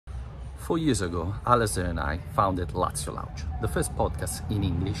4 years ago, Alistair and I founded Lazio Lounge, the first podcast in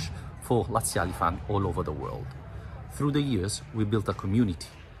English for Laziali fans all over the world. Through the years, we built a community,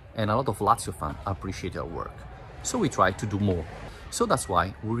 and a lot of Lazio fans appreciate our work. So we try to do more. So that's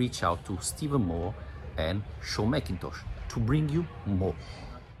why we reach out to Stephen Moore and Sean McIntosh to bring you more.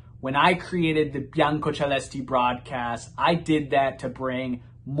 When I created the Bianco Celesti broadcast, I did that to bring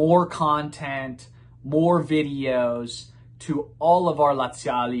more content, more videos to all of our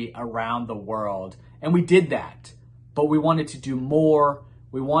Laziali around the world. And we did that, but we wanted to do more.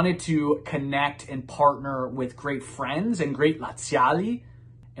 We wanted to connect and partner with great friends and great Laziali.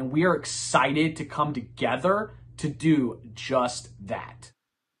 And we are excited to come together to do just that.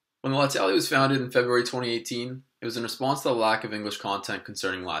 When the Laziali was founded in February 2018, it was in response to the lack of English content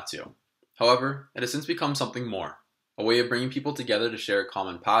concerning Lazio. However, it has since become something more, a way of bringing people together to share a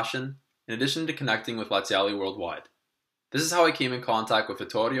common passion, in addition to connecting with Laziali worldwide. This is how I came in contact with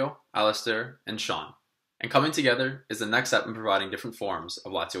Vittorio, Alistair, and Sean, and coming together is the next step in providing different forms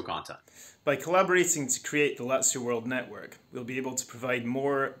of Lazio content. By collaborating to create the Lazio World Network, we'll be able to provide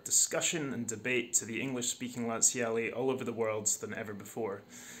more discussion and debate to the English-speaking Laziali all over the world than ever before,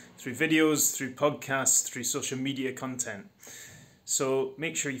 through videos, through podcasts, through social media content. So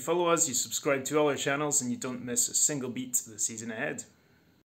make sure you follow us, you subscribe to all our channels, and you don't miss a single beat of the season ahead.